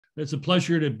It's a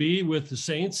pleasure to be with the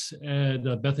saints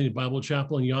at Bethany Bible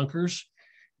Chapel in Yonkers.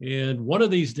 And one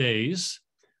of these days,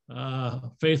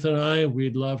 Faith and I,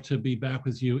 we'd love to be back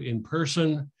with you in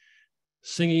person,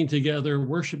 singing together,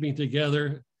 worshiping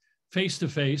together, face to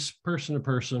face, person to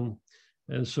person.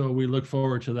 And so we look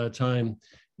forward to that time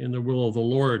in the will of the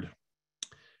Lord.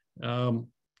 I'll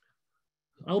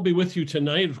be with you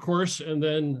tonight, of course, and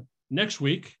then next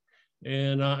week.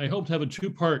 And I hope to have a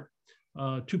two-part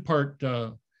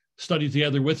study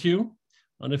together with you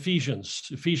on Ephesians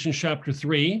chapter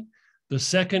 3, the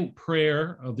second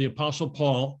prayer of the Apostle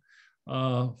Paul,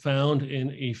 found in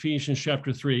Ephesians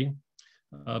chapter 3,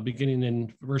 beginning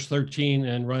in verse 13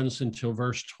 and runs until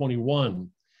verse 21.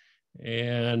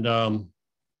 And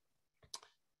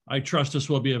I trust this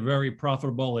will be a very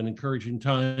profitable and encouraging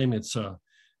time. It's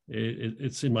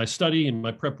in my study, in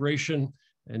my preparation,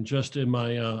 and just in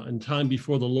my in time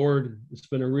before the Lord. It's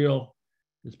been a real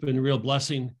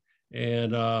blessing,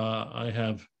 and I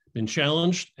have been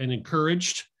challenged and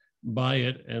encouraged by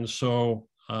it. And so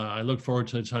I look forward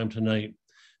to the time tonight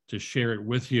to share it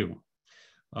with you.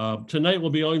 Tonight we'll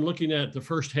be only looking at the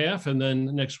first half, and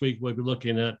then next week we'll be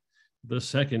looking at the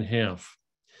second half.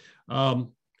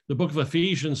 The book of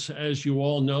Ephesians, as you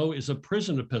all know, is a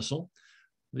prison epistle.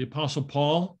 The Apostle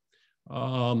Paul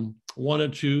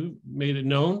made it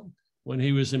known when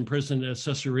he was in prison at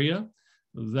Caesarea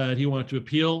that he wanted to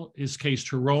appeal his case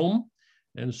to Rome.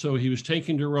 And so he was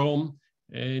taken to Rome,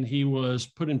 and he was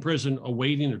put in prison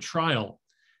awaiting a trial.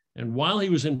 And while he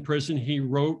was in prison, he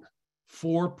wrote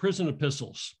 4 prison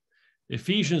epistles.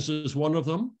 Ephesians is one of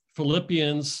them.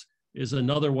 Philippians is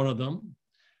another one of them.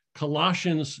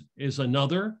 Colossians is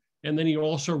another. And then he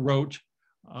also wrote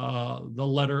the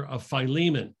letter of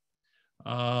Philemon.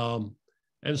 And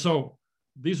so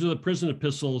these are the prison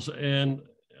epistles, and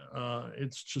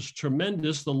it's just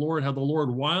tremendous. How the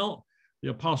Lord, while the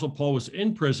Apostle Paul was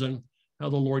in prison, how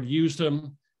the Lord used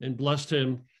him and blessed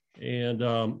him. And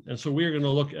so we're going to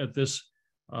look at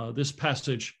this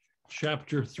passage,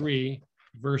 chapter 3,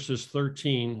 verses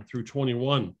 13 through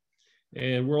 21.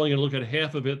 And we're only going to look at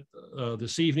half of it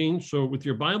this evening. So with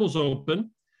your Bibles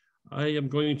open, I am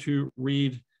going to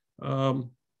read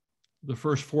the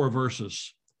first 4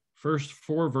 verses. First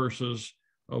 4 verses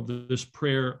of this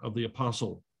prayer of the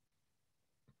apostle.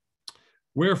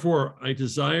 Wherefore I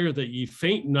desire that ye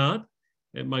faint not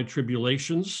at my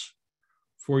tribulations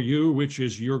for you, which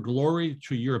is your glory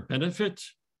to your benefit.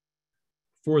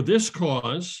 For this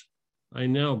cause I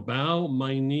now bow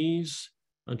my knees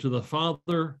unto the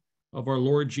Father of our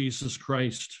Lord Jesus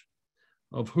Christ,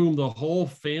 of whom the whole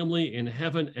family in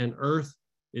heaven and earth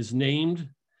is named,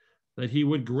 that he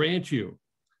would grant you,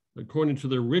 according to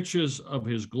the riches of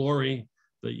his glory,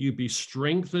 that you be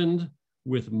strengthened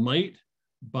with might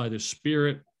by the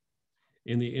Spirit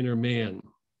in the inner man,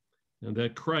 and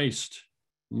that Christ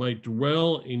might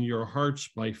dwell in your hearts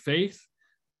by faith,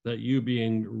 that you,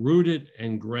 being rooted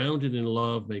and grounded in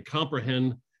love, may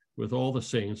comprehend with all the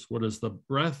saints what is the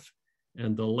breadth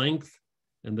and the length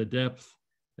and the depth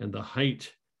and the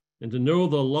height, and to know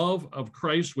the love of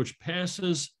Christ, which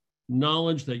passes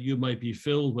knowledge, that you might be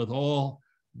filled with all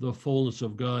the fullness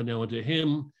of God. Now unto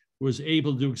him who is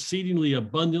able to do exceedingly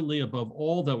abundantly above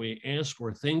all that we ask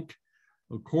or think,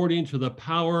 according to the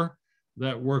power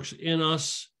that works in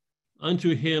us,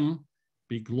 unto him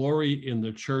be glory in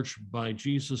the church by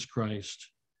Jesus Christ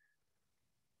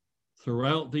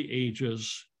throughout the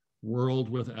ages, world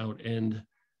without end.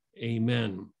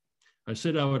 Amen. I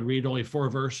said I would read only 4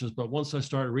 verses, but once I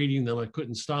started reading them, I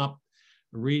couldn't stop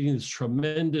reading this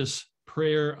tremendous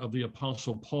prayer of the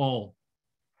Apostle Paul.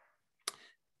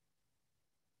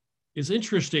 It's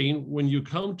interesting when you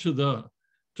come to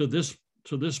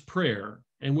this prayer,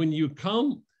 and when you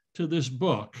come to this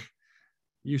book,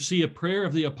 you see a prayer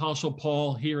of the Apostle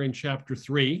Paul here in chapter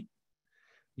 3.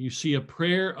 You see a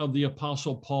prayer of the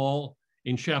Apostle Paul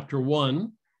in chapter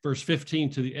 1, verse 15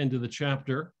 to the end of the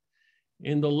chapter.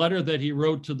 In the letter that he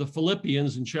wrote to the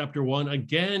Philippians in chapter 1,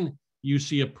 again, you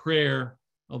see a prayer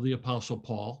of the Apostle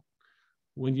Paul.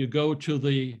 When you go to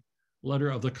the letter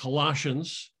of the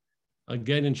Colossians,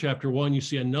 again in chapter 1, you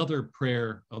see another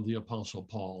prayer of the Apostle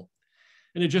Paul.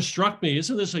 And it just struck me,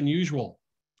 isn't this unusual?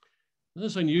 Isn't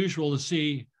this unusual to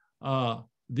see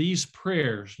these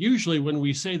prayers? Usually when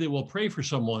we say they will pray for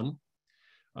someone,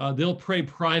 they'll pray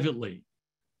privately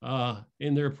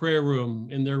in their prayer room,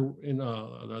 in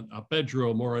a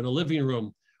bedroom or in a living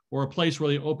room, or a place where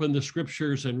they open the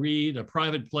scriptures and read, a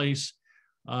private place,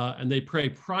 and they pray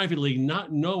privately,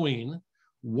 not knowing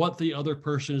what the other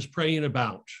person is praying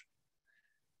about.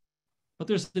 But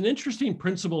there's an interesting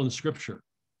principle in Scripture.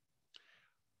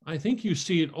 I think you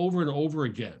see it over and over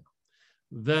again,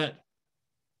 that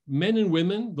men and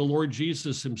women, the Lord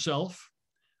Jesus himself,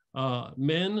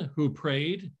 men who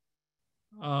prayed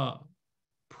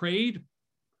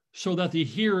so that the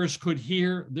hearers could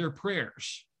hear their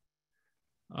prayers.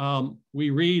 We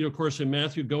read, of course, in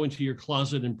Matthew, go into your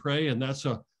closet and pray, and that's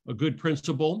a good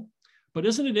principle. But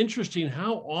isn't it interesting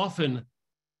how often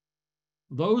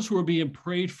those who are being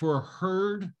prayed for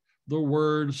heard the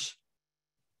words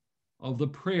of the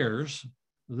prayers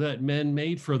that men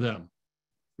made for them?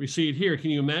 We see it here.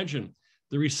 Can you imagine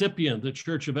the recipient, the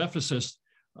church of Ephesus,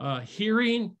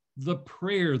 hearing the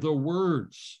prayer, the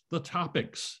words, the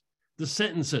topics, the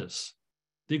sentences,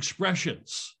 the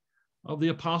expressions of the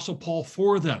Apostle Paul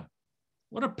for them?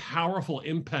 What a powerful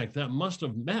impact that must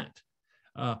have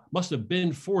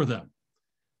been for them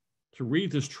to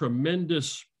read this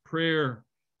tremendous prayer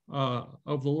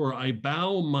of the Lord. I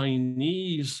bow my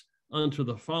knees unto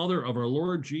the Father of our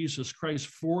Lord Jesus Christ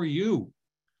for you.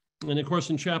 And of course,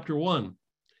 in chapter 1,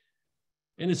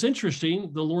 and it's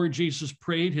interesting, the Lord Jesus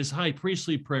prayed his high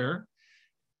priestly prayer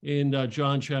in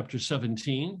John chapter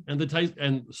 17,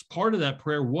 and part of that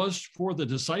prayer was for the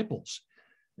disciples.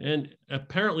 And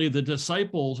apparently the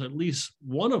disciples, at least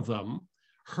one of them,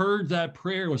 heard that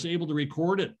prayer, was able to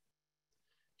record it,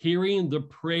 hearing the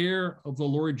prayer of the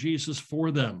Lord Jesus for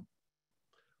them.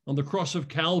 On the cross of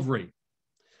Calvary,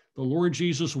 the Lord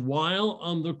Jesus, while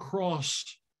on the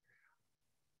cross,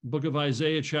 book of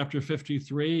Isaiah chapter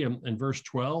 53 and verse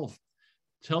 12,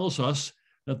 tells us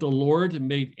that the Lord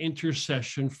made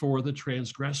intercession for the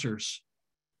transgressors.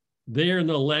 There in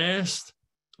the last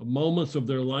moments of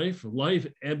their life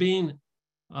ebbing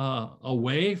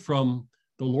away from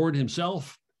the Lord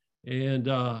himself, and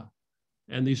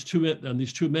these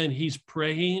two men, he's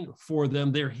praying for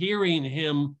them. They're hearing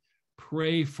him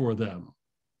pray for them.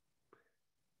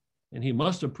 And he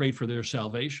must have prayed for their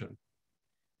salvation,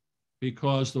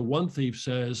 because the one thief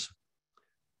says,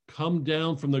 come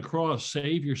down from the cross,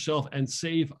 save yourself and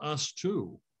save us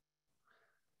too.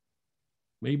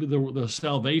 Maybe the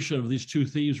salvation of these two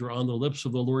thieves were on the lips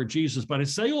of the Lord Jesus. But I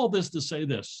say all this to say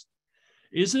this.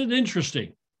 Isn't it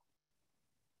interesting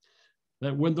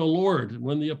that when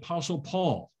the Apostle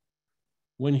Paul,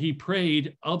 when he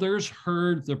prayed, others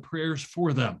heard the prayers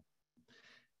for them?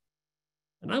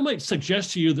 And I might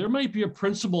suggest to you, there might be a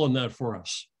principle in that for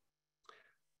us.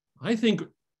 I think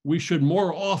we should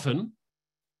more often,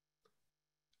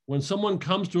 when someone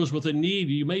comes to us with a need,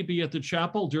 you may be at the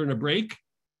chapel during a break,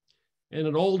 and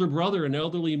an older brother, an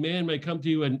elderly man may come to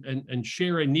you and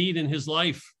share a need in his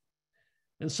life.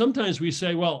 And sometimes we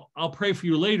say, well, I'll pray for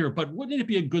you later, but wouldn't it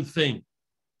be a good thing?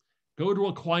 Go to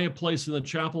a quiet place in the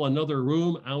chapel, another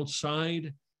room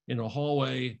outside in a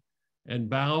hallway, and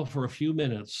bow for a few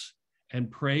minutes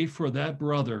and pray for that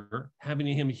brother, having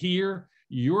him hear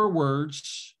your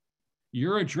words,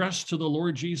 your address to the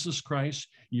Lord Jesus Christ,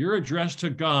 your address to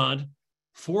God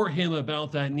for him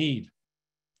about that need.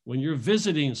 When you're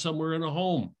visiting somewhere in a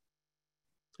home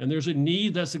and there's a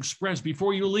need that's expressed,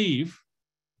 before you leave,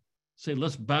 say,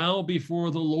 let's bow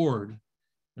before the Lord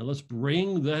and let's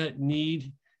bring that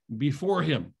need before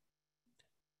him.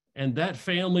 And that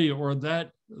family or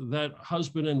that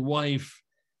husband and wife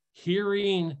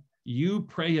hearing you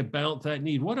pray about that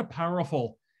need, what a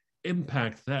powerful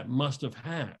impact that must have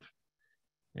had.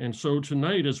 And so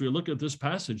tonight, as we look at this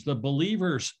passage, the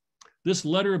believers, this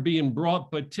letter being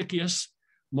brought by Tychicus,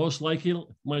 most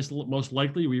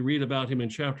likely we read about him in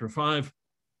chapter 5,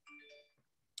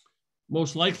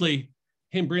 most likely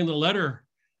him bringing the letter,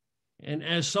 and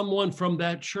as someone from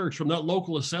that church, from that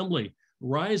local assembly,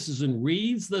 rises and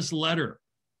reads this letter,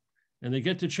 and they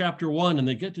get to chapter 1 and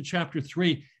they get to chapter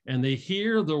 3, and they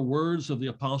hear the words of the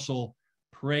apostle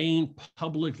praying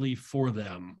publicly for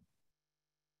them.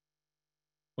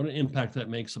 What an impact that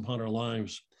makes upon our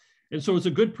lives. And so it's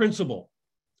a good principle.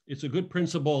 It's a good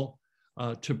principle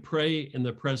to pray in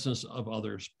the presence of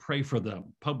others. Pray for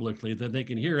them publicly that they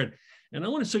can hear it. And I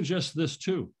want to suggest this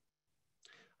too.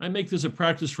 I make this a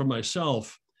practice for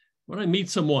myself. When I meet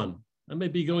someone, I may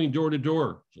be going door to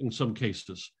door in some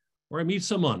cases, or I meet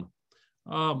someone,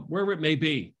 wherever it may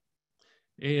be.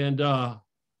 And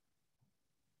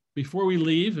before we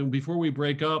leave and before we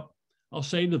break up, I'll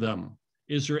say to them,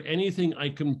 is there anything I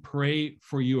can pray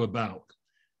for you about?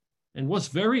 And what's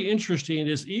very interesting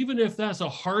is, even if that's a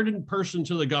hardened person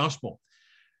to the gospel,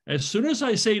 as soon as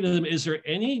I say to them, is there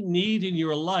any need in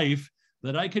your life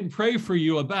that I can pray for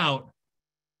you about,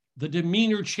 the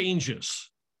demeanor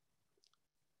changes.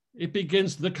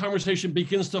 The conversation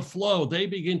begins to flow. They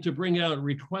begin to bring out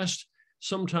request,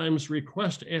 sometimes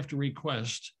request after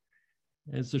request.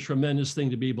 And it's a tremendous thing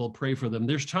to be able to pray for them.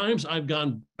 There's times I've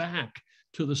gone back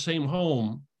to the same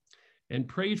home and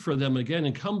prayed for them again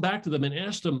and come back to them and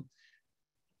asked them,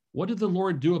 what did the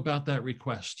Lord do about that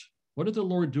request? What did the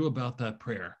Lord do about that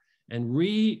prayer? And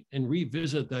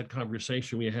revisit that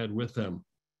conversation we had with them.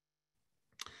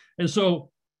 And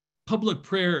so public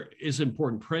prayer is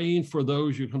important. Praying for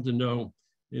those you come to know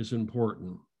is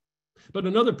important. But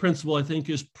another principle, I think,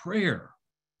 is prayer.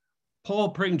 Paul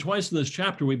praying twice in this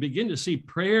chapter, we begin to see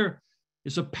prayer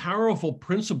is a powerful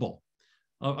principle,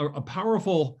 a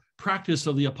powerful practice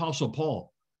of the Apostle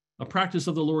Paul, a practice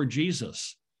of the Lord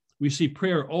Jesus. We see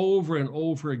prayer over and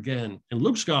over again. In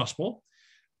Luke's gospel,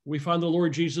 we find the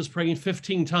Lord Jesus praying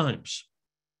 15 times.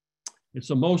 It's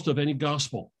the most of any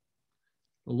gospel.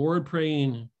 The Lord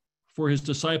praying for his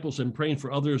disciples and praying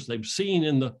for others they've seen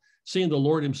the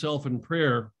Lord himself in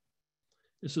prayer.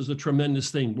 This is a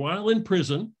tremendous thing. While in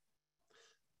prison,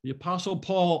 the Apostle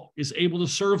Paul is able to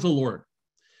serve the Lord.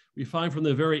 We find from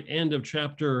the very end of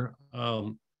chapter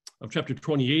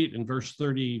 28 in verse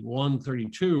 31,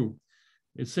 32,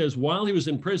 it says, while he was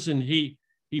in prison, he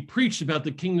preached about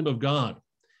the kingdom of God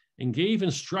and gave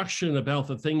instruction about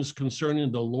the things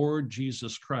concerning the Lord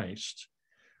Jesus Christ,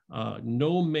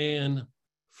 no man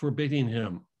forbidding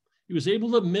him. He was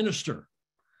able to minister.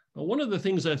 But one of the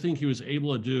things I think he was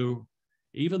able to do,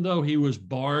 even though he was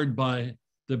barred by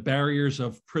the barriers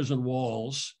of prison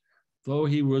walls, though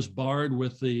he was barred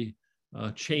with the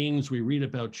chains, we read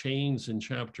about chains in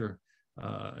chapter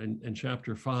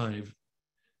 5,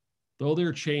 though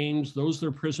they're chains, those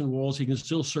are prison walls, he can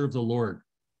still serve the Lord.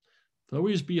 Though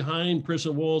he's behind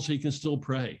prison walls, he can still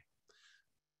pray.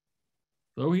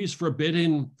 Though he's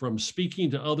forbidden from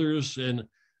speaking to others in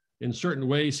certain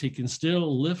ways, he can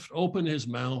still lift open his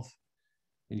mouth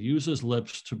and use his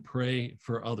lips to pray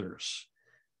for others.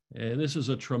 And this is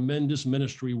a tremendous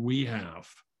ministry we have.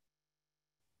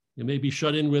 You may be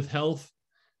shut in with health.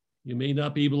 You may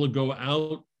not be able to go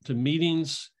out to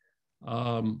meetings.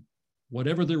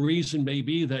 Whatever the reason may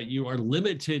be that you are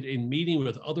limited in meeting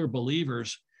with other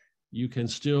believers, you can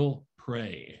still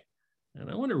pray.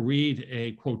 And I want to read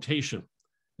a quotation.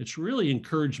 It's really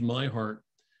encouraged my heart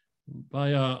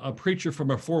by a preacher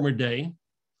from a former day,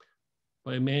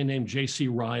 by a man named J.C.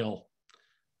 Ryle.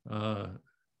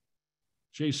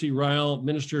 J.C. Ryle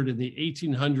ministered in the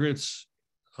 1800s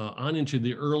on into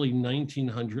the early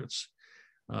 1900s.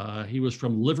 He was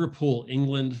from Liverpool,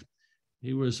 England.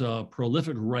 He was a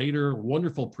prolific writer,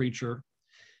 wonderful preacher.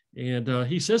 And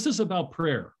he says this about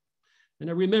prayer. And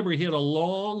I remember he had a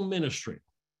long ministry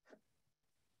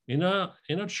in a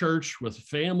church with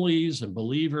families and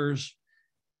believers.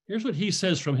 Here's what he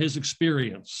says from his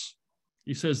experience.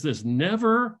 He says this,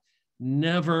 never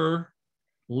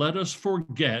let us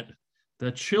forget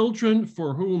that children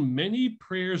for whom many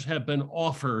prayers have been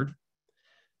offered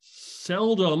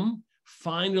seldom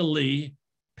finally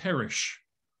perish.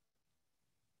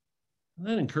 Isn't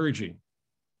that encouraging?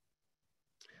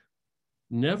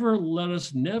 Never let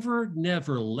us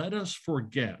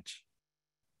forget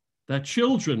that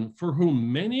children for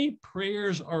whom many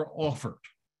prayers are offered,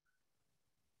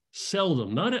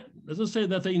 seldom, doesn't say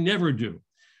that they never do,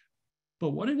 but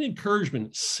what an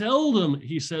encouragement. Seldom,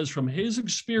 he says, from his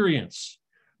experience,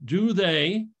 do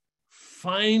they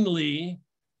finally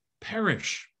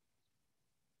perish.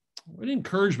 What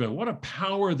encouragement, what a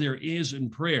power there is in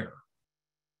prayer.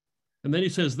 And then he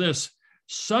says this,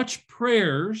 such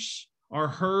prayers are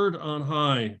heard on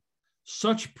high.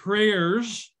 Such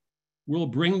prayers will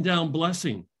bring down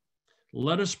blessing.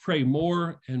 Let us pray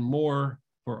more and more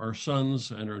for our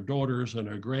sons and our daughters and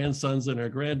our grandsons and our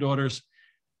granddaughters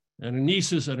and our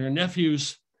nieces and our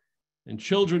nephews and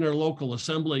children in our local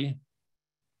assembly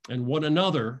and one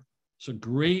another. It's a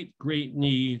great, great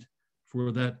need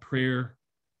for that prayer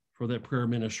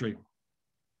ministry.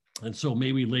 And so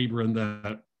may we labor in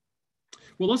that.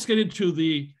 Well, let's get into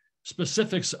the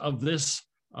specifics of this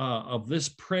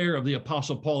prayer of the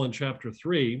Apostle Paul in chapter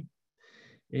 3.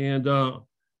 And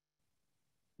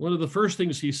one of the first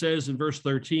things he says in verse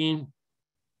 13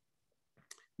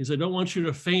 is, I don't want you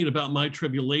to faint about my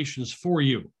tribulations for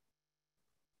you.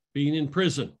 Being in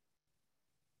prison,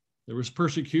 there was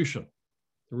persecution.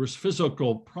 There was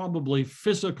probably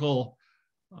physical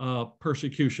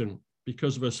persecution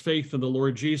because of his faith in the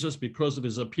Lord Jesus, because of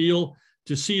his appeal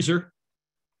to Caesar.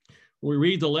 When we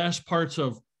read the last parts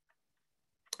of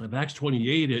Acts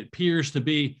 28, it appears to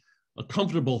be a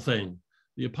comfortable thing.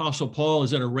 The Apostle Paul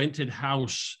is in a rented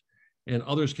house and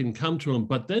others can come to him.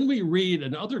 But then we read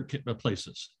in other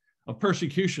places of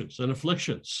persecutions and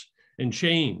afflictions and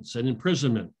chains and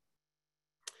imprisonment.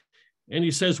 And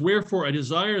he says, wherefore I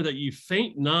desire that ye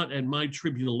faint not at my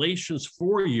tribulations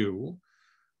for you,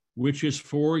 which is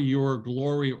for your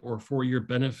glory or for your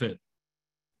benefit.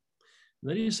 And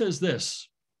then he says this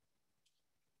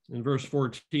in verse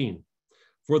 14,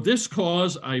 for this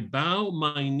cause I bow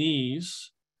my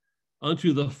knees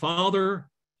unto the Father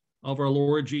of our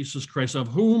Lord Jesus Christ, of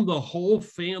whom the whole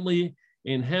family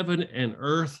in heaven and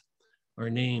earth are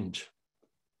named.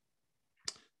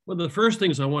 One of the first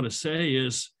things I want to say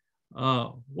is,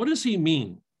 what does he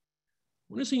mean?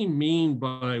 What does he mean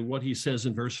by what he says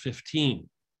in verse 15?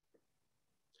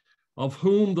 Of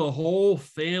whom the whole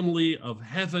family of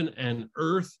heaven and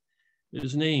earth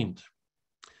is named.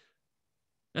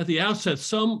 At the outset,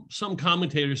 some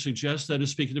commentators suggest that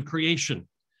it's speaking of creation,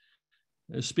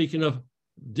 it's speaking of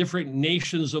different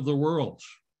nations of the world,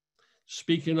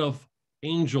 speaking of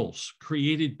angels,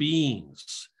 created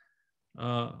beings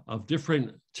of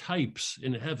different types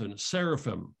in heaven,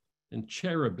 seraphim and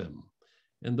cherubim,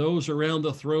 and those around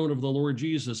the throne of the Lord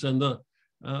Jesus, and the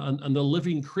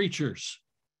living creatures,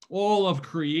 all of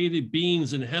created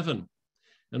beings in heaven,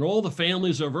 and all the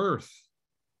families of earth.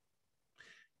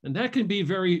 And that can be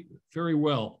very, very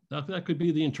well. That could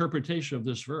be the interpretation of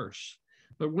this verse.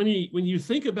 But when you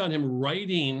think about him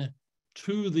writing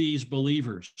to these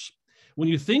believers, when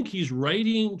you think he's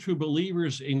writing to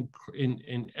believers in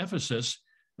Ephesus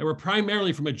that were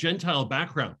primarily from a Gentile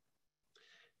background,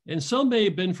 and some may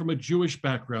have been from a Jewish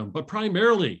background, but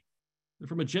primarily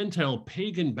from a Gentile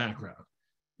pagan background,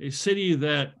 a city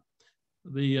that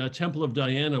the Temple of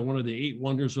Diana, one of the 8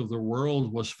 wonders of the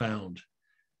world, was found.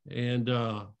 And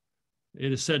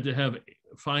it is said to have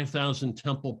 5,000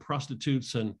 temple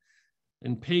prostitutes and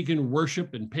pagan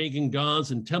worship and pagan gods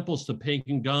and temples to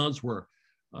pagan gods, where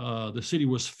the city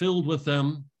was filled with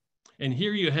them. And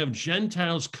here you have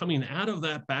Gentiles coming out of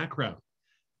that background,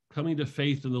 coming to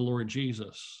faith in the Lord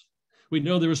Jesus. We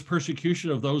know there was persecution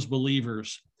of those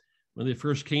believers when they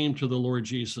first came to the Lord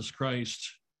Jesus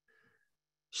Christ.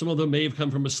 Some of them may have come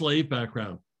from a slave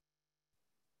background.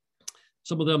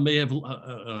 Some of them may have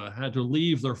had to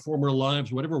leave their former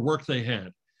lives, whatever work they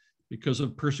had, because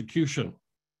of persecution.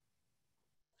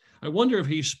 I wonder if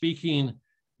he's speaking,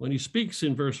 when he speaks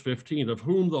in verse 15, of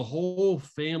whom the whole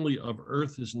family of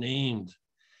earth is named,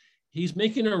 he's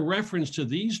making a reference to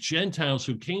these Gentiles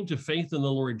who came to faith in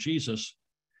the Lord Jesus,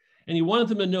 and he wanted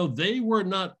them to know they were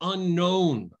not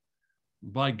unknown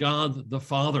by God the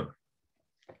Father.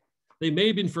 They may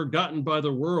have been forgotten by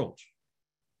the world,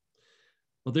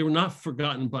 but they were not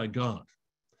forgotten by God.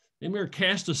 They were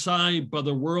cast aside by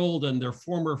the world and their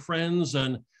former friends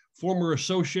and former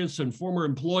associates and former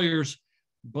employers,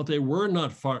 but they were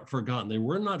not forgotten. They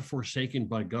were not forsaken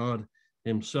by God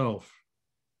himself.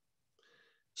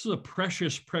 This is a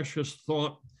precious, precious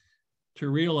thought, to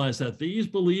realize that these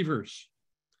believers,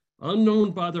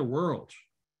 unknown by the world,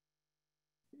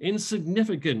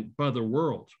 insignificant by the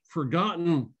world,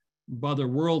 forgotten by the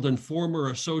world and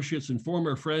former associates and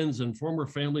former friends and former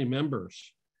family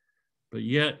members, but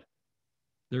yet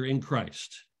they're in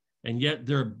Christ, and yet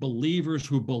they're believers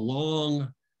who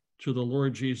belong to the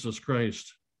Lord Jesus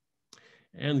Christ.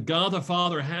 And God the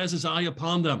Father has his eye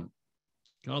upon them.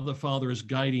 God the Father is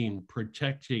guiding,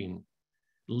 protecting,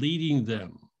 leading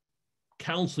them,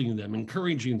 counseling them,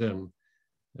 encouraging them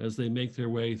as they make their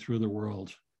way through the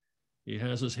world. He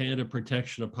has his hand of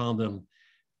protection upon them.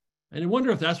 And I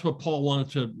wonder if that's what Paul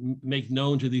wanted to make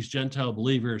known to these Gentile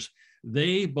believers.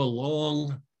 They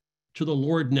belong to the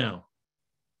Lord now.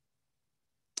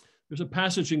 There's a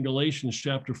passage in Galatians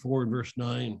chapter 4 and verse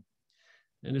 9,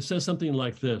 and it says something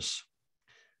like this,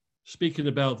 speaking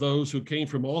about those who came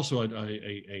from also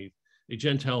a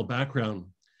Gentile background.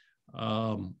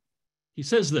 He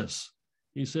says this,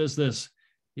 he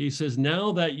says,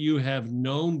 now that you have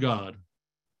known God,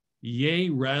 yea,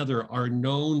 rather are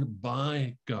known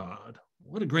by God.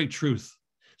 What a great truth.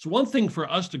 It's one thing for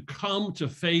us to come to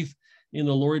faith in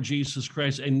the Lord Jesus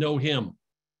Christ and know him.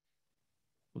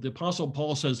 What the Apostle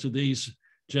Paul says to these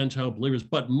Gentile believers,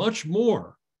 but much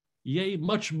more, yea,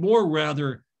 much more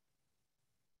rather,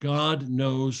 God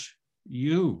knows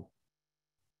you.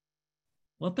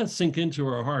 Let that sink into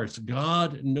our hearts.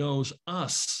 God knows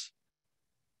us.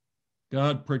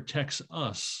 God protects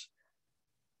us.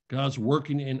 God's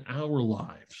working in our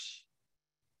lives.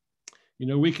 You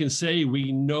know, we can say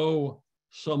we know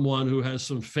someone who has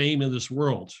some fame in this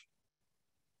world.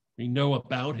 We know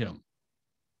about him.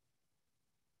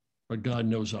 But God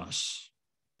knows us.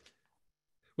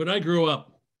 When I grew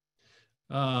up,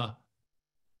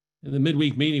 in the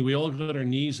midweek meeting, we all got on our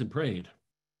knees and prayed.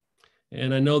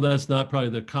 And I know that's not probably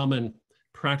the common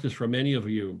practice for many of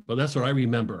you, but that's what I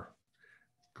remember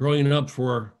growing up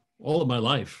for all of my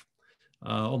life,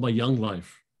 all my young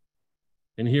life.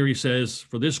 And here he says,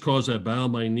 for this cause I bow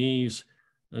my knees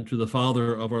unto the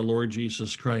Father of our Lord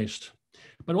Jesus Christ.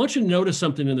 But I want you to notice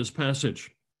something in this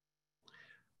passage.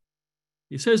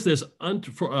 He says this,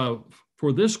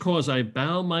 for this cause I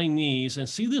bow my knees, and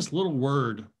see this little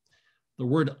word, the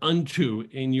word unto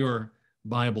in your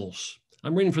Bibles.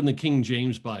 I'm reading from the King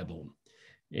James Bible.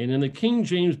 And in the King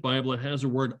James Bible, it has a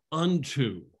word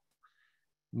unto.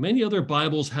 Many other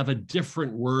Bibles have a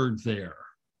different word there.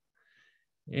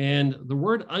 And the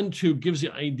word unto gives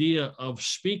the idea of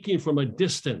speaking from a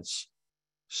distance,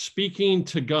 speaking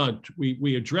to God.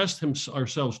 We address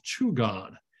ourselves to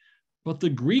God. But the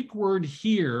Greek word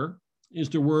here is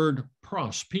the word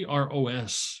pros,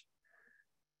 P-R-O-S.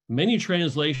 Many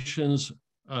translations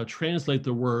translate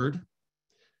the word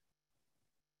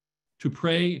to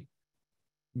pray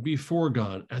before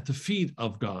God, at the feet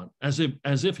of God, as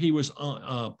if he was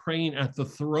praying at the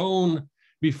throne,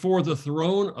 before the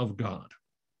throne of God.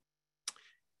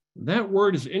 That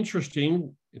word is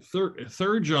interesting.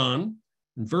 3 John,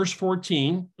 in verse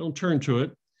 14, don't turn to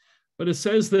it, but it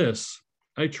says this,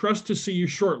 I trust to see you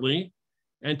shortly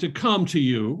and to come to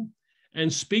you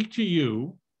and speak to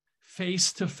you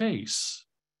face to face.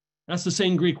 That's the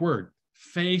same Greek word,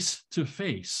 face to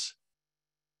face.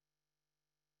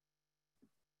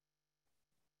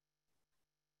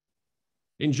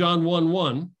 In John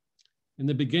 1:1, in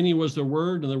the beginning was the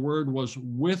Word, and the Word was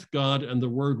with God, and the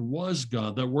Word was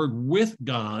God. That word with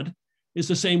God is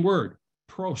the same word,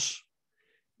 pros.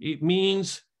 It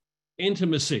means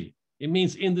intimacy. It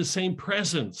means in the same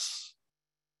presence.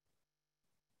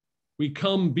 We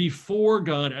come before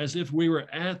God as if we were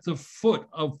at the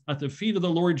feet of the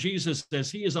Lord Jesus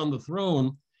as he is on the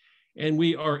throne, and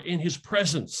we are in his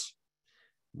presence.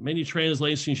 Many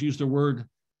translations use the word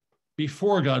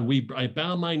before God. I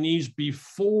bow my knees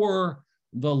before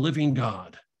the living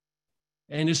God.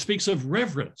 And it speaks of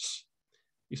reverence.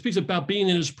 He speaks about being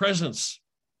in his presence.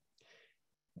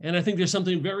 And I think there's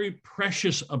something very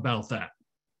precious about that.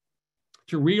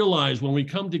 To realize when we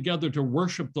come together to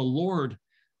worship the Lord,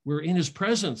 we're in his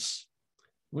presence.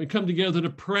 When we come together to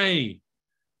pray,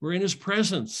 we're in his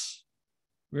presence.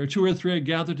 Where 2 or 3 are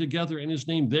gathered together in his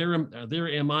name, there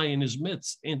am I in his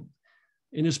midst, in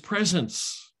his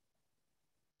presence.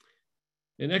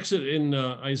 In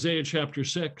Isaiah chapter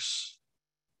 6,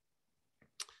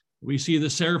 we see the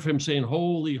seraphim saying,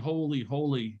 holy, holy,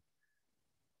 holy.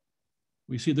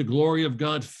 We see the glory of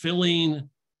God filling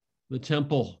the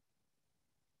temple.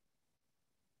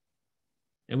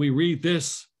 And we read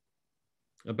this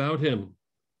about him.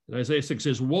 And Isaiah 6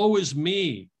 says, woe is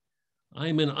me. I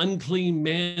am an unclean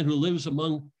man who lives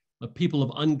among a people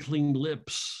of unclean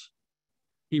lips.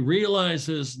 He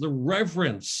realizes the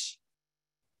reverence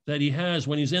that he has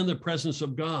when he's in the presence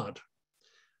of God.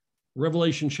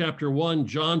 Revelation chapter 1,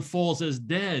 John falls as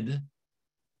dead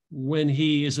when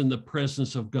he is in the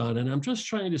presence of God. And I'm just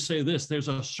trying to say this, there's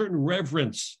a certain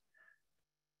reverence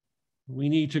we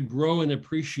need to grow and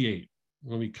appreciate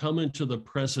when we come into the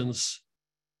presence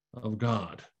of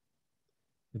God.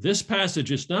 This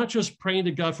passage is not just praying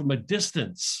to God from a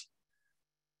distance.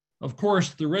 Of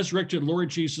course, the resurrected Lord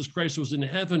Jesus Christ was in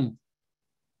heaven,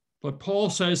 but Paul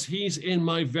says he's in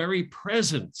my very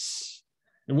presence.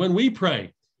 And when we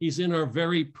pray, he's in our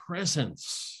very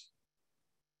presence.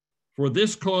 For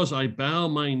this cause I bow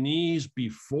my knees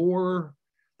before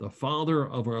the Father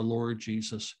of our Lord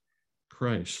Jesus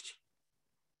Christ.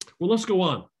 Well, let's go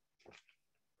on.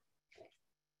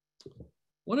 I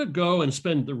want to go and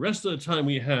spend the rest of the time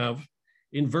we have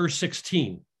in verse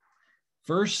 16.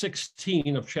 Verse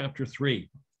 16 of chapter 3.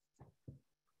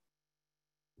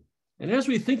 And as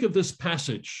we think of this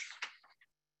passage,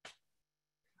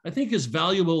 I think it's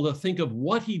valuable to think of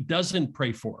what he doesn't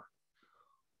pray for.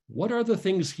 What are the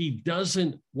things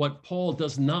what Paul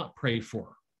does not pray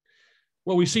for?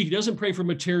 Well, we see he doesn't pray for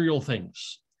material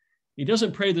things. He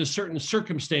doesn't pray that certain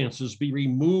circumstances be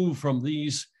removed from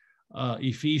these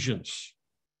Ephesians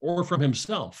or from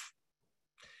himself.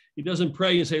 He doesn't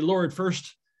pray and say, Lord,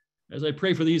 first, as I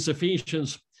pray for these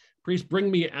Ephesians, please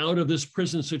bring me out of this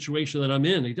prison situation that I'm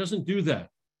in. He doesn't do that.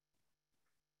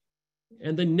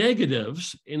 And the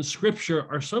negatives in Scripture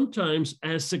are sometimes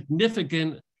as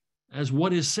significant as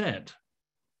what is said.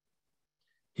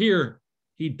 Here,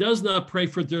 he does not pray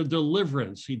for their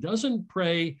deliverance. He doesn't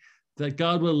pray that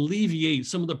God will alleviate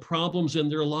some of the problems in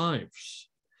their lives.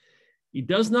 He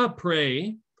does not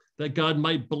pray that God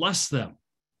might bless them.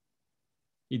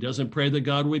 He doesn't pray that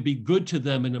God would be good to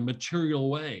them in a material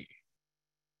way.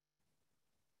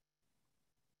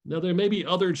 Now, there may be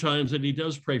other times that he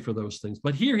does pray for those things,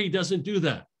 but here he doesn't do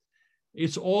that.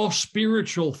 It's all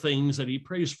spiritual things that he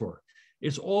prays for.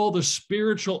 It's all the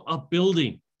spiritual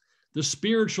upbuilding, the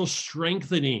spiritual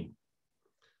strengthening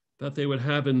that they would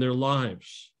have in their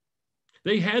lives.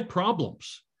 They had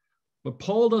problems, but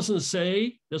Paul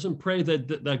doesn't pray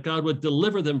that God would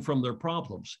deliver them from their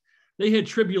problems. They had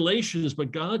tribulations,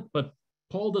 but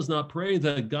Paul does not pray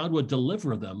that God would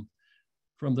deliver them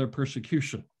from their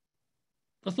persecution.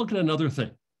 Let's look at another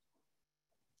thing.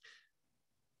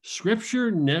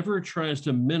 Scripture never tries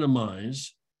to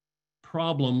minimize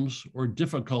problems or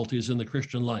difficulties in the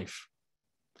Christian life.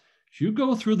 If you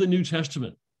go through the New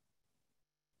Testament,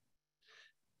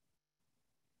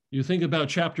 you think about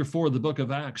chapter 4 of the book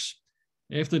of Acts.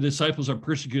 After the disciples are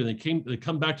persecuted, they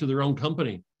come back to their own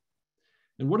company.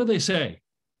 And what do they say?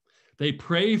 They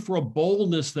pray for a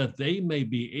boldness that they may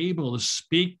be able to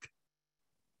speak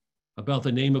about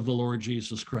the name of the Lord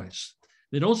Jesus Christ.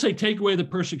 They don't say take away the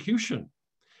persecution,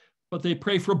 but they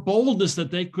pray for boldness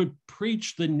that they could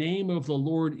preach the name of the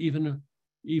Lord even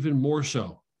more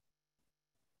so.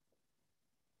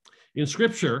 In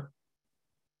Scripture,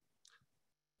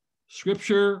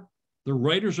 the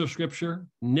writers of Scripture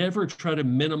never try to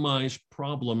minimize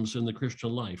problems in the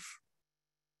Christian life.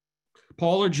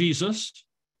 Paul or Jesus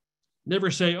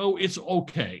never say, oh, it's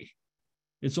okay.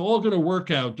 It's all going to work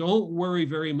out. Don't worry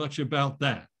very much about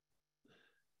that.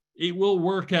 It will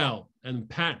work out, and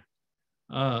pat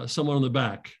someone on the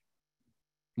back.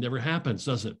 Never happens,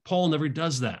 does it? Paul never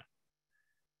does that.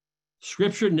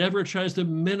 Scripture never tries to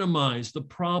minimize the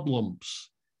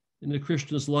problems in the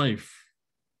Christian's life.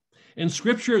 And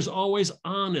Scripture is always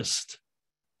honest.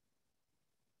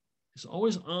 It's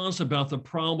always honest about the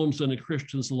problems in a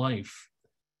Christian's life,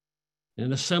 in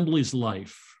an assembly's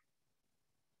life.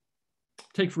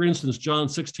 Take, for instance, John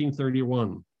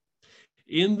 16:31.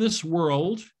 In this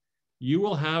world, you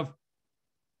will have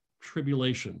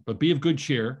tribulation, but be of good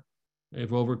cheer. I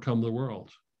have overcome the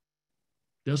world.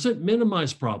 Doesn't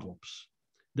minimize problems.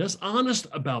 That's honest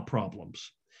about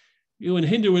problems. In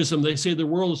Hinduism, they say the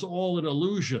world is all an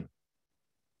illusion.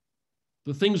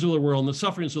 The things of the world and the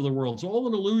sufferings of the world, it's all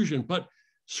an illusion, but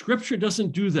Scripture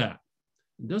doesn't do that.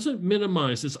 It doesn't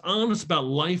minimize. It's honest about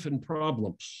life and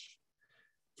problems.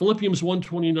 Philippians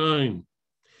 1:29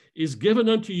 is given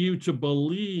unto you to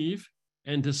believe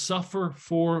and to suffer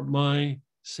for my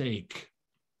sake.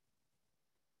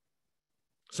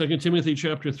 2 Timothy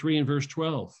chapter 3 and verse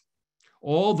 12.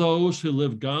 All those who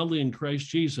live godly in Christ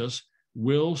Jesus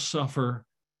will suffer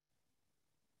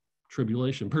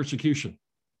tribulation, persecution.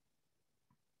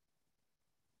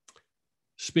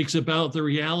 Speaks about the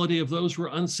reality of those who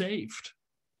are unsaved.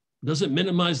 Doesn't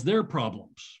minimize their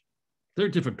problems, their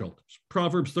difficulties.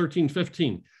 Proverbs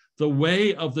 13:15. The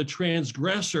way of the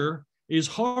transgressor is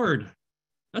hard.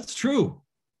 That's true.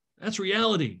 That's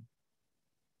reality.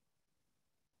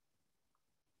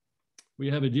 We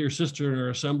have a dear sister in our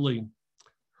assembly.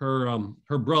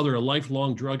 Her brother, a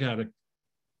lifelong drug addict.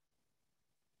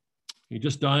 He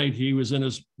just died. He was in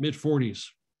his mid-40s.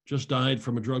 Just died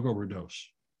from a drug overdose.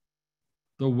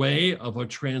 The way of a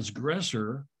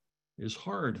transgressor is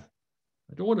hard.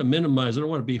 I don't want to minimize. I don't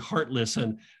want to be heartless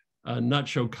and not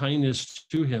show kindness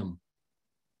to him.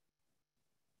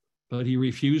 But he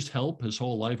refused help his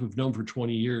whole life. We've known for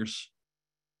 20 years.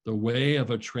 The way of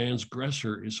a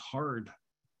transgressor is hard.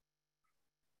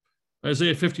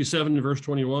 Isaiah 57 verse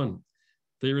 21.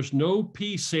 There is no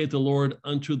peace, saith the Lord,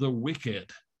 unto the wicked.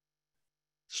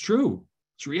 It's true.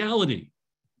 It's reality.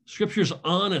 Scripture's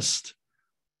honest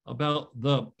about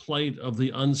the plight of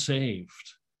the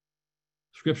unsaved.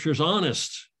 Scripture's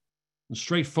honest and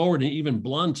straightforward and even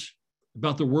blunt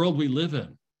about the world we live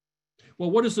in.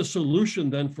 Well, what is the solution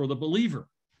then for the believer?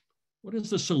 What is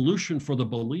the solution for the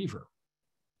believer?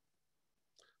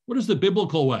 What is the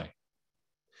biblical way?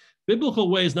 Biblical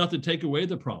way is not to take away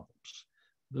the problems.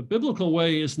 The biblical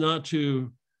way is not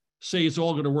to say it's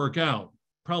all going to work out.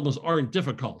 Problems aren't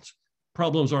difficult.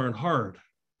 Problems aren't hard.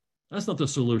 That's not the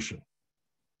solution.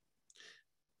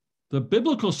 The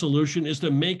biblical solution is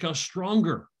to make us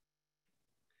stronger.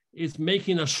 It's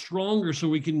making us stronger so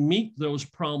we can meet those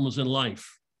problems in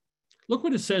life. Look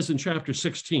what it says in chapter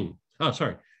 3,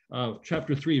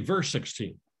 verse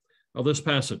 16 of this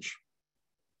passage.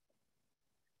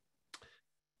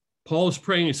 Paul is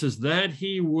praying, he says, that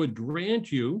he would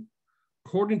grant you,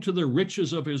 according to the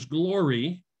riches of his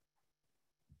glory,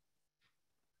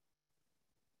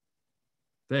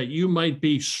 that you might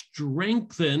be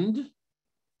strengthened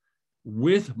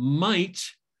with might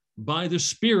by the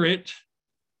Spirit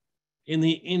in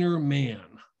the inner man.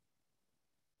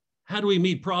 How do we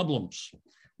meet problems?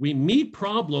 We meet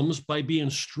problems by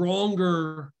being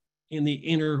stronger in the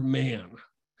inner man.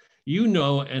 You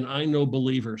know, and I know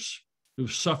believers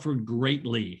who've suffered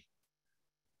greatly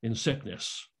in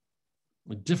sickness,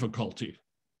 difficulty,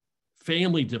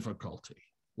 family difficulty,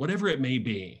 whatever it may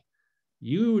be.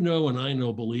 You know, and I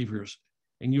know believers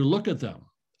and you look at them,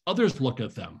 others look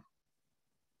at them,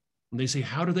 and they say,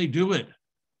 how do they do it?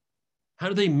 How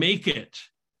do they make it?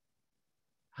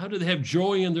 How do they have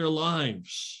joy in their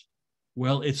lives?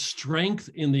 Well, it's strength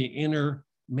in the inner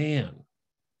man.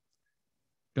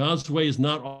 God's way is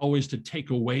not always to take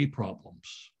away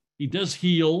problems. He does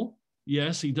heal.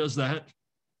 Yes, he does that.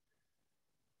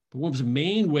 But one of his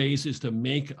main ways is to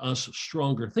make us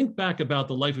stronger. Think back about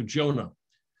the life of Jonah.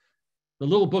 The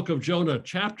little book of Jonah,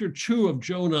 chapter 2 of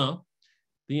Jonah,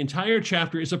 the entire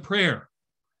chapter is a prayer.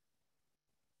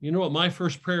 You know what my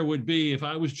first prayer would be if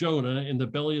I was Jonah in the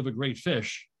belly of a great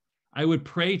fish? I would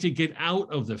pray to get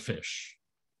out of the fish.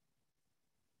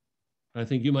 I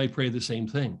think you might pray the same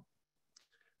thing.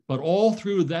 But all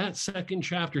through that second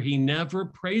chapter, he never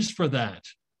prays for that.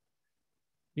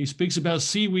 He speaks about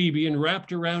seaweed being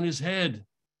wrapped around his head.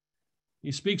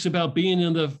 He speaks about being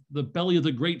in the belly of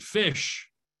the great fish.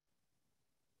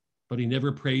 But he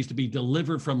never prays to be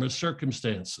delivered from his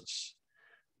circumstances.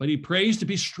 But he prays to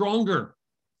be stronger.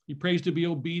 He prays to be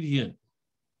obedient.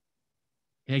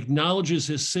 He acknowledges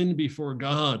his sin before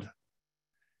God.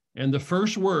 And the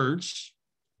first words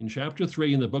in chapter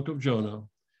 3 in the book of Jonah,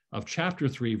 of chapter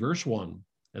 3, verse 1,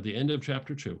 at the end of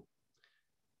chapter 2,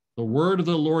 the word of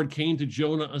the Lord came to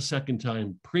Jonah a second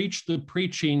time, preach the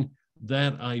preaching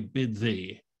that I bid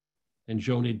thee. And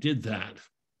Jonah did that.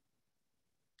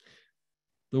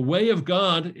 The way of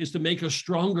God is to make us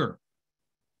stronger.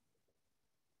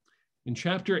 In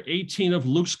chapter 18 of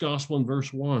Luke's Gospel in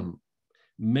verse 1,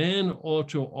 men ought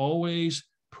to always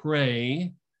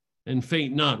pray and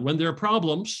faint not. When there are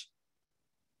problems,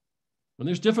 when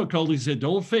there's difficulties,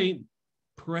 don't faint,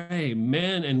 pray.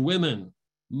 Men and women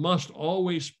must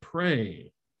always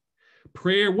pray.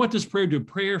 Prayer, what does prayer do?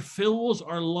 Prayer fills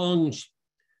our lungs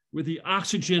with the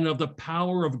oxygen of the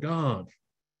power of God.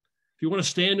 If you want to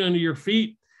stand on your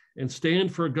feet and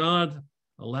stand for God,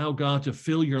 allow God to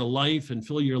fill your life and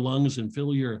fill your lungs and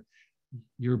fill your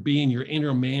being, your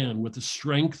inner man, with the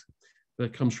strength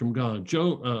that comes from God.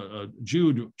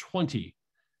 Jude 20,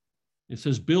 it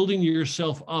says, building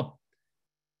yourself up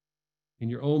in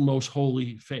your own most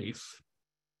holy faith.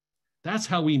 That's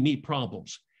how we meet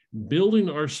problems, building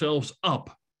ourselves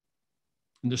up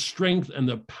in the strength and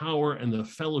the power and the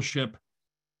fellowship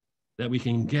that we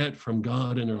can get from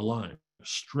God in our lives,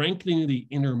 strengthening the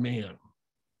inner man.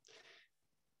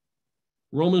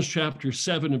 Romans chapter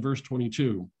 7 and verse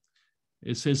 22,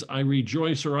 it says, I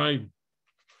rejoice, let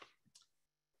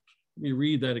me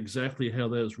read that exactly how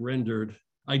that is rendered.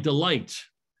 I delight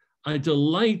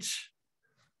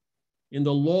in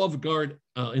the law of God,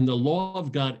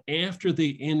 after the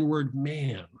inward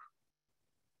man.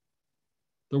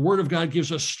 The word of God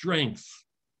gives us strength.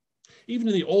 Even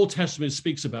in the Old Testament, it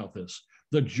speaks about this.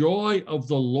 The joy of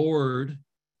the Lord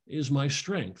is my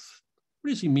strength. What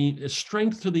does he mean? It's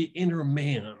strength to the inner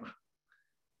man.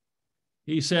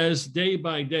 He says, day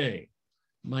by day,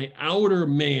 my outer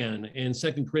man, in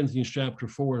 2 Corinthians chapter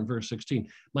 4 and verse 16,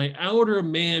 my outer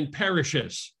man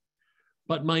perishes,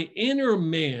 but my inner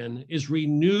man is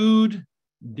renewed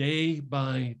day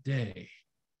by day.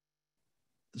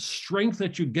 The strength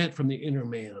that you get from the inner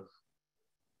man.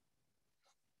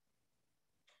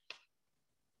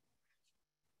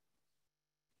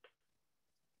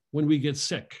 When we get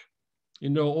sick,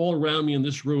 all around me in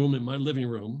this room, in my living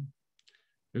room,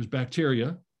 there's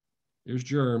bacteria, there's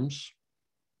germs,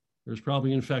 there's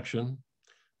probably infection,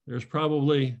 there's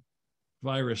probably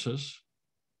viruses,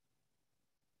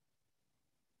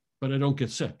 but I don't get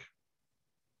sick.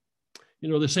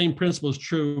 The same principle is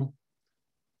true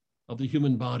of the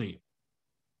human body.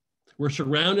 We're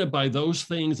surrounded by those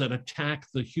things that attack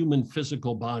the human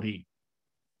physical body.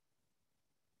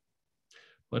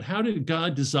 But how did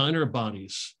God design our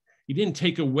bodies? He didn't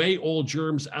take away all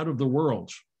germs out of the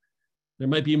world. There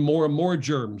might be more and more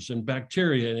germs and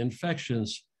bacteria and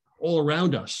infections all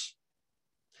around us.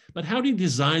 But how did he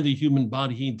design the human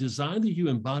body? He designed the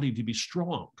human body to be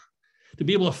strong, to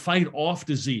be able to fight off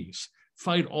disease,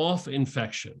 fight off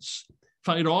infections,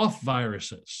 fight off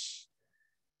viruses.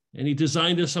 And he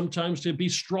designed us sometimes to be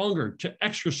stronger, to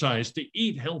exercise, to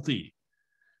eat healthy,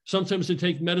 sometimes to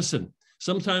take medicine,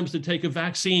 sometimes to take a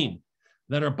vaccine,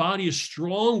 that our body is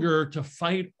stronger to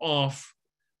fight off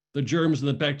the germs and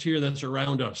the bacteria that's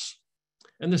around us.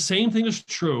 And the same thing is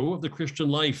true of the Christian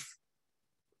life.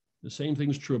 The same thing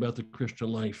is true about the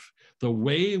Christian life. The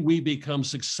way we become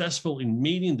successful in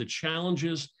meeting the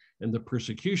challenges and the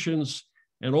persecutions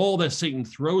and all that Satan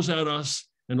throws at us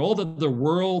and all that the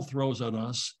world throws at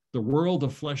us, the world, the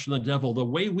flesh, and the devil, the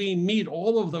way we meet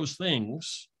all of those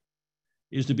things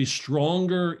is to be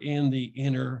stronger in the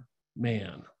inner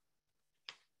man.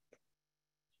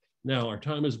 Now, our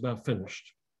time is about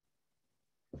finished.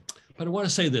 But I want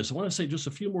to say this. I want to say just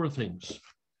a few more things.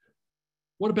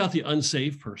 What about the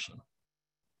unsaved person?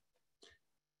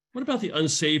 What about the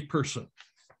unsaved person?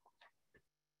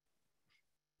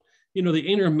 You know, the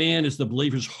inner man is the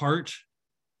believer's heart,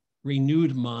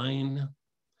 renewed mind,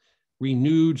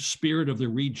 renewed spirit of the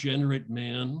regenerate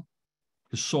man,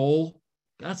 his soul.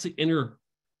 That's the inner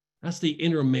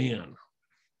man.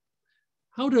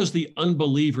 How does the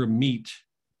unbeliever meet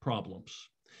problems?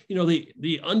 You know,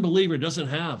 the unbeliever doesn't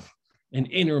have an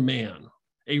inner man,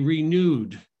 a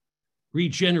renewed,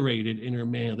 regenerated inner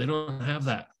man. They don't have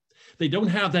that. They don't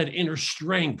have that inner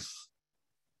strength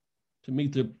to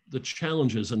meet the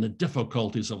challenges and the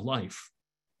difficulties of life.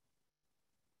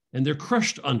 And they're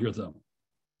crushed under them.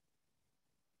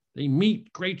 They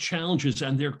meet great challenges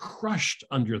and they're crushed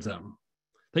under them.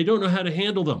 They don't know how to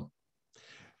handle them.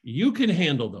 You can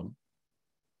handle them.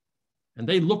 And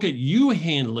they look at you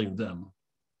handling them.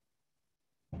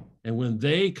 And when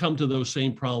they come to those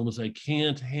same problems, they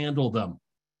can't handle them.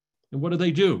 And what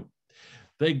do?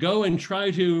 They go and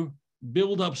try to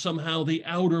build up somehow the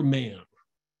outer man.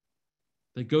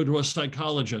 They go to a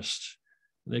psychologist.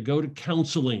 They go to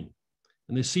counseling.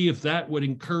 And they see if that would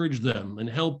encourage them and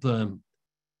help them.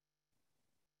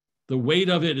 The weight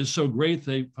of it is so great,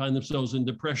 they find themselves in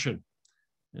depression.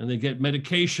 And they get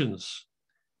medications.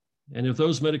 And if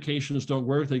those medications don't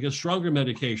work, they get stronger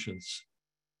medications.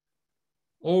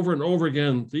 Over and over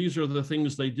again, these are the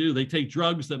things they do. They take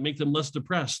drugs that make them less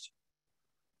depressed.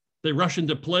 They rush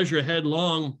into pleasure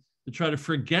headlong to try to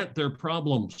forget their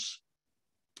problems.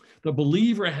 The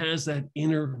believer has that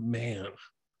inner man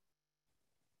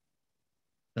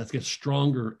that gets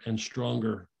stronger and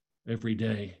stronger every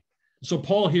day. So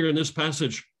Paul here in this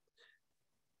passage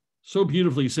so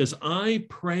beautifully says, I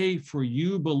pray for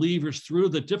you believers through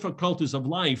the difficulties of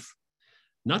life,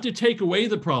 not to take away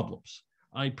the problems.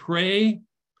 I pray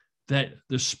that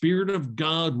the Spirit of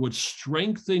God would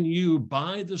strengthen you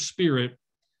by the Spirit.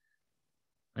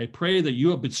 I pray that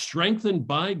you have been strengthened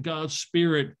by God's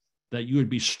Spirit, that you would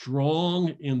be strong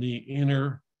in the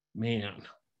inner man.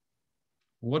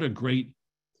 What a great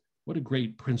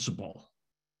principle.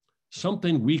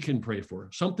 Something we can pray for,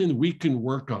 something we can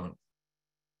work on.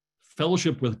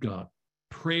 Fellowship with God,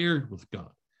 prayer with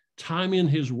God, time in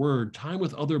his word, time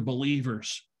with other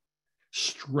believers,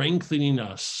 strengthening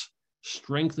us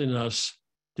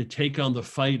to take on the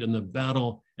fight and the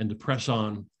battle and to press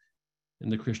on in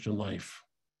the Christian life.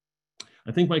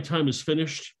 I think my time is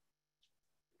finished,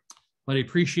 but I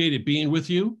appreciate it being with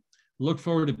you. Look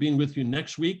forward to being with you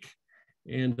next week.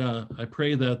 And I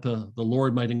pray that the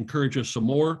Lord might encourage us some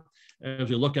more as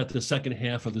we look at the second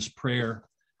half of this prayer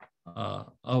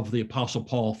of the Apostle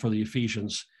Paul for the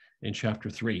Ephesians in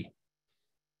chapter 3.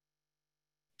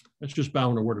 Let's just bow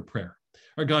in a word of prayer.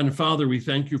 Our God and Father, we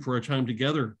thank you for our time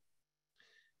together.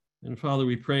 And Father,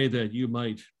 we pray that you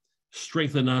might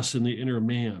strengthen us in the inner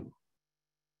man.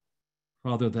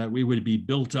 Father, that we would be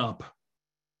built up.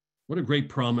 What a great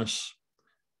promise.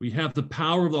 We have the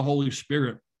power of the Holy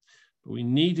Spirit, but we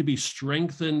need to be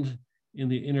strengthened in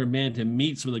the inner man to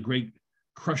meet some of the great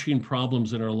crushing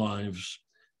problems in our lives.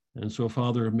 And so,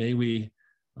 Father, may we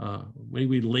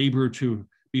labor to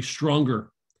be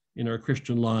stronger in our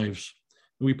Christian lives.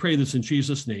 And we pray this in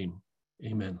Jesus' name.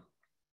 Amen.